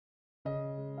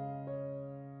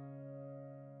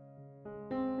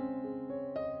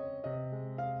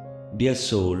Dear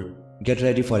soul, get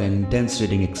ready for an intense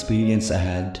reading experience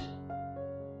ahead.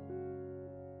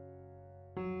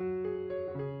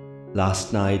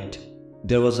 Last night,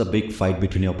 there was a big fight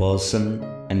between your person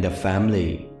and their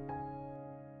family.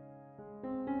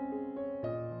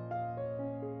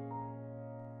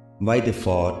 Why they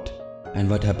fought and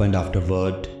what happened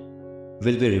afterward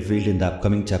will be revealed in the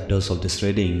upcoming chapters of this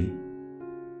reading.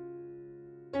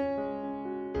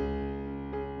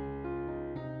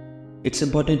 It's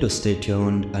important to stay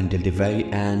tuned until the very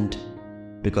end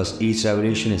because each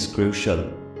revelation is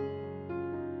crucial.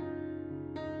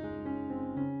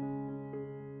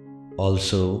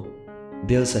 Also,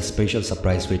 there's a special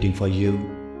surprise waiting for you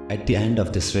at the end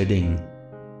of this reading,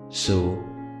 so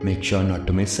make sure not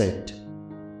to miss it.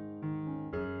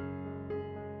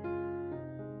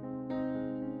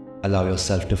 Allow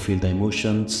yourself to feel the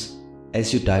emotions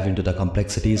as you dive into the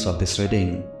complexities of this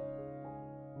reading.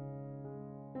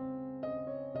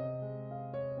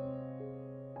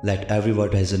 Let every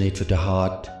word resonate with your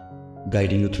heart,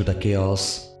 guiding you through the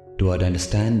chaos toward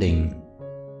understanding.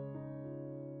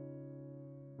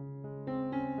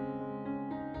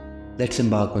 Let's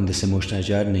embark on this emotional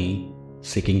journey,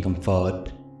 seeking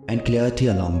comfort and clarity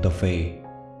along the way.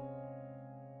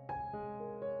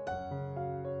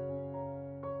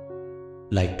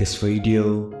 Like this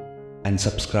video and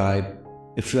subscribe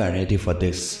if you are ready for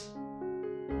this.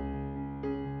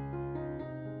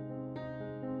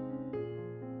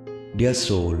 Dear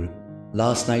soul,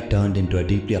 last night turned into a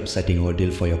deeply upsetting ordeal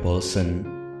for your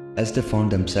person as they found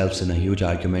themselves in a huge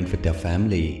argument with their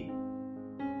family.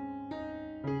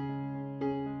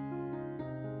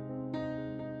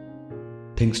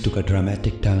 Things took a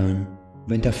dramatic turn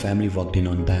when their family walked in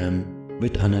on them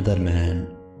with another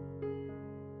man.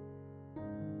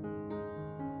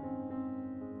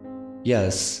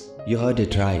 Yes, you heard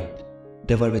it right.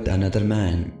 They were with another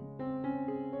man.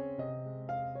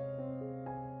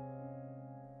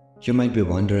 You might be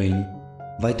wondering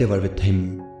why they were with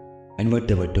him and what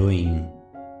they were doing.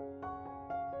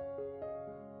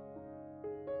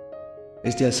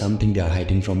 Is there something they are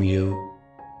hiding from you?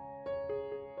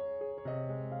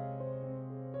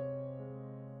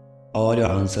 All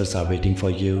your answers are waiting for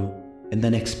you in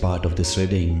the next part of this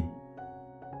reading.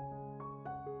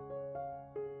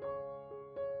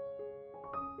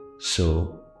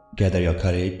 So, gather your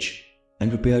courage and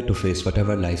prepare to face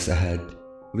whatever lies ahead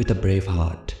with a brave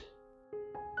heart.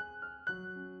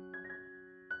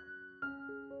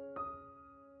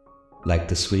 Like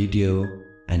this video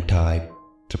and type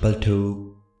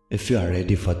 222 if you are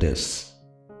ready for this.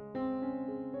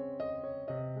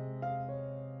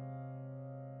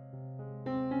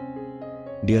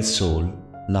 Dear soul,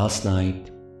 last night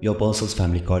your person's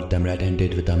family caught them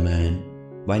red-handed with a man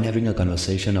while having a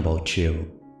conversation about you.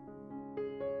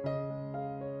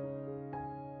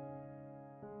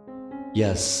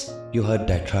 Yes, you heard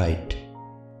that right.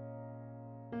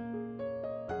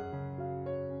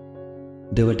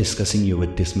 They were discussing you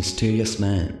with this mysterious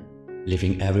man,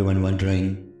 leaving everyone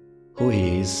wondering who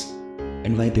he is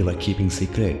and why they were keeping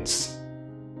secrets.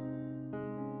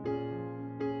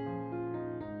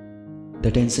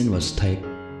 The tension was thick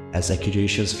as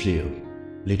accusations flew,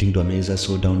 leading to a major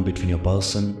showdown between your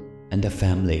person and their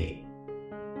family.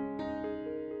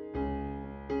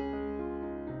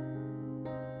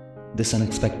 This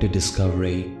unexpected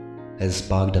discovery has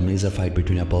sparked a major fight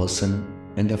between your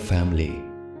person and their family.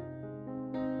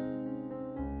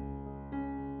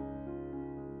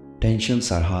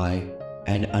 Tensions are high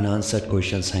and unanswered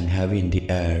questions hang heavy in the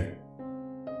air.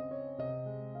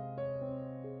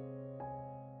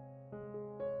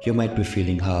 You might be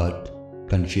feeling hurt,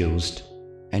 confused,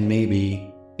 and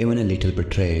maybe even a little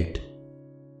betrayed.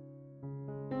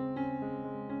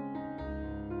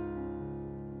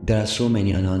 There are so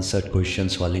many unanswered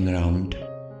questions swirling around.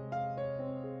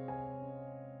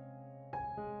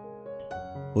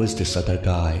 Who is this other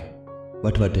guy?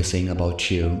 What were they saying about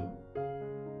you?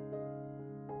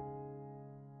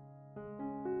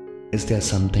 Is there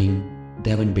something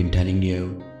they haven't been telling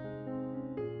you?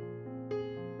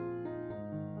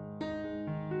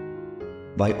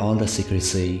 Why all the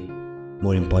secrecy?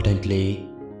 More importantly,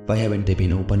 why haven't they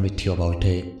been open with you about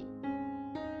it?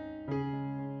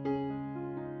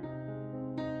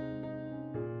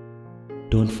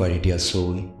 Don't worry, dear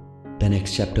soul. The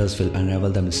next chapters will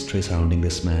unravel the mystery surrounding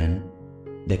this man,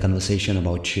 their conversation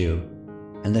about you,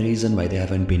 and the reason why they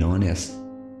haven't been honest.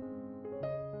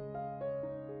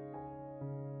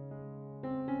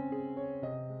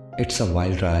 It's a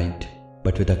wild ride,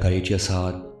 but with a courageous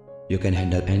heart, you can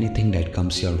handle anything that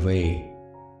comes your way.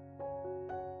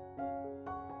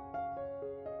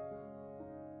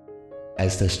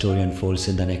 As the story unfolds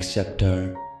in the next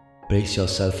chapter, Brace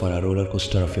yourself for a roller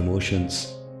coaster of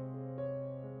emotions.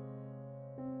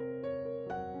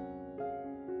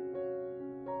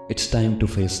 It's time to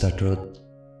face the truth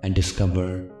and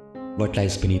discover what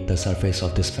lies beneath the surface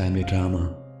of this family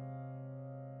drama.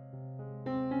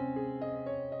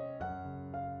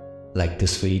 Like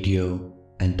this video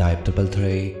and type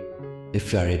 333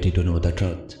 if you are ready to know the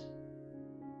truth.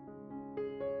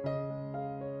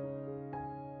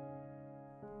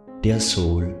 Dear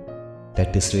soul,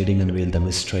 let this reading unveil the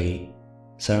mystery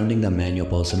surrounding the man your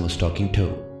person was talking to.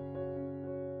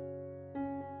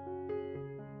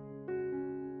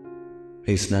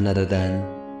 He is none other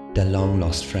than the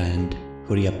long-lost friend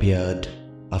who reappeared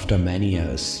after many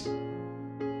years.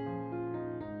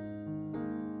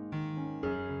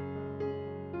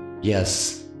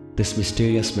 Yes, this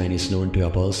mysterious man is known to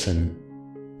your person,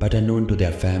 but unknown to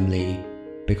their family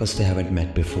because they haven't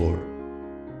met before.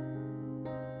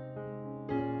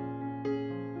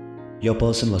 Your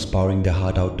person was pouring their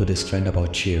heart out to this friend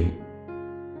about you.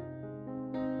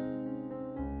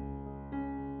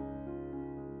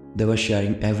 They were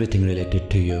sharing everything related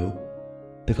to you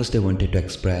because they wanted to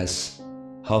express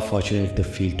how fortunate they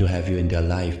feel to have you in their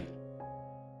life.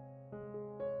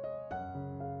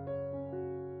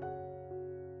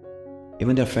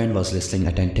 Even their friend was listening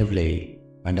attentively,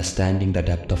 understanding the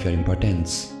depth of your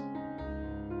importance.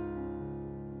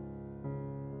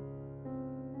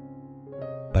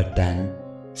 But then,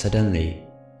 suddenly,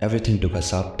 everything took a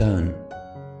sharp turn.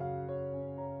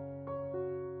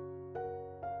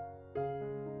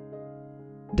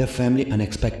 Their family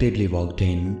unexpectedly walked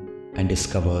in and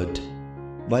discovered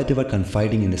why they were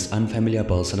confiding in this unfamiliar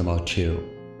person about you.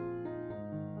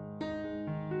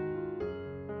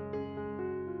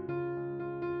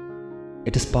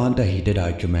 It sparked a heated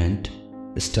argument,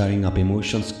 stirring up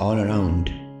emotions all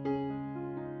around.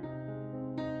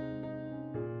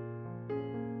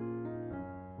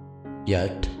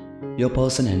 Yet, your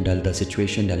person handled the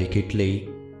situation delicately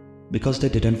because they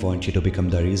didn't want you to become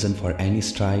the reason for any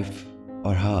strife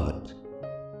or hurt.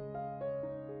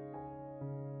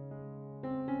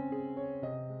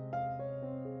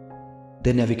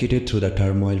 They navigated through the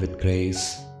turmoil with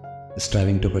grace,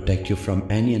 striving to protect you from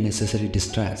any unnecessary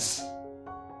distress.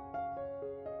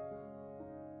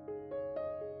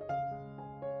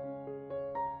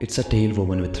 It's a tale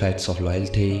woven with threads of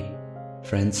loyalty,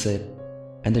 friendship,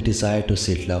 and the desire to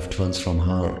shield loved ones from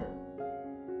harm.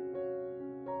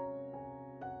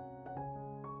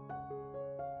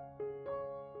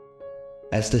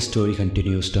 As the story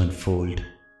continues to unfold,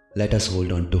 let us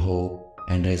hold on to hope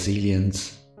and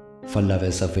resilience, for love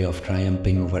is a way of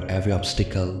triumphing over every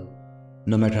obstacle,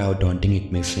 no matter how daunting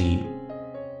it may seem.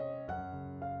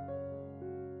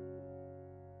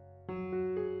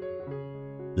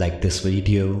 Like this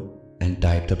video and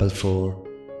type 444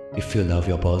 if you love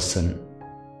your person.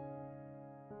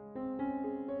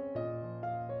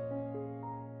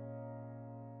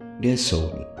 Dear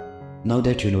soul, now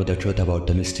that you know the truth about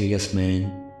the mysterious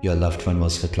man your loved one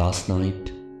was with last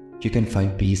night, you can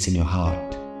find peace in your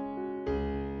heart.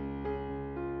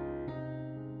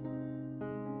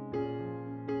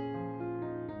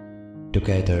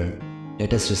 Together,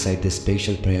 let us recite this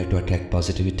special prayer to attract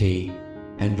positivity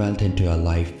and wealth into your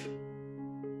life.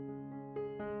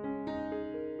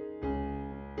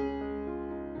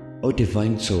 O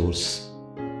Divine Source,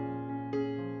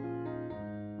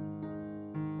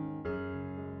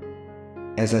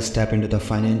 as I step into the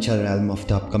financial realm of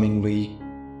the upcoming week,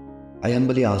 I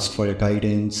humbly ask for your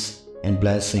guidance and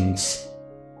blessings.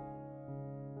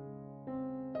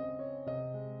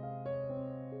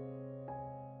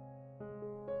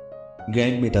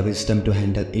 Grant me the wisdom to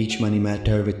handle each money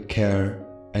matter with care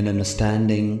and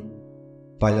understanding,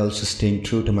 while also staying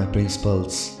true to my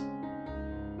principles.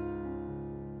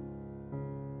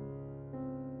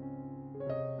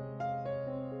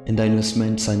 In the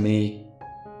investments I make,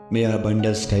 may your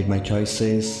abundance guide my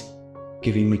choices,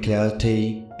 giving me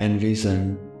clarity and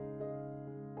reason.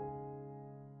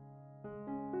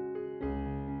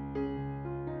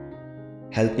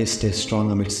 Help me stay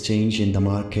strong amidst change in the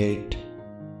market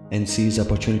and seize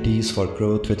opportunities for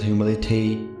growth with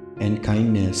humility and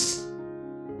kindness.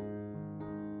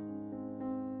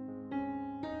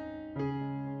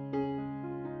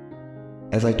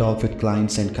 As I talk with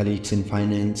clients and colleagues in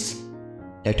finance,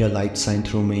 let your light shine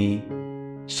through me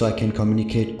so I can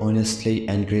communicate honestly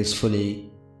and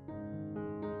gracefully.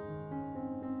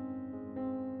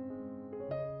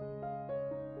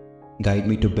 Guide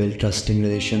me to build trusting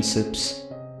relationships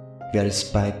where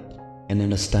respect and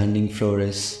understanding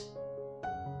flourish.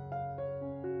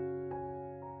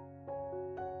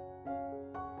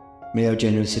 May your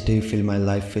generosity fill my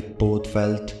life with both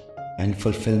wealth and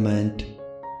fulfillment,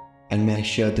 and may I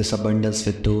share this abundance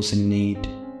with those in need.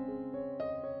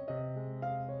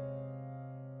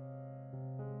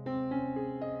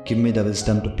 Give me the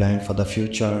wisdom to plan for the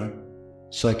future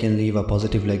so I can leave a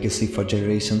positive legacy for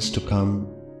generations to come.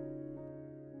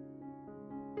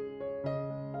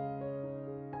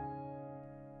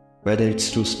 Whether it's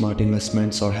through smart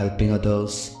investments or helping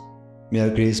others, may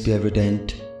your grace be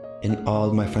evident in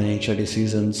all my financial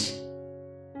decisions.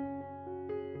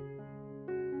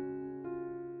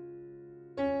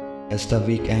 As the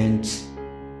week ends,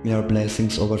 may your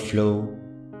blessings overflow,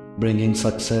 bringing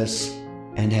success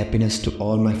and happiness to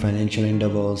all my financial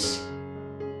endeavors.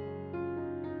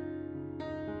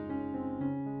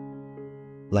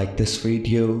 Like this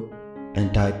video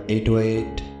and type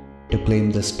 808 to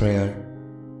claim this prayer.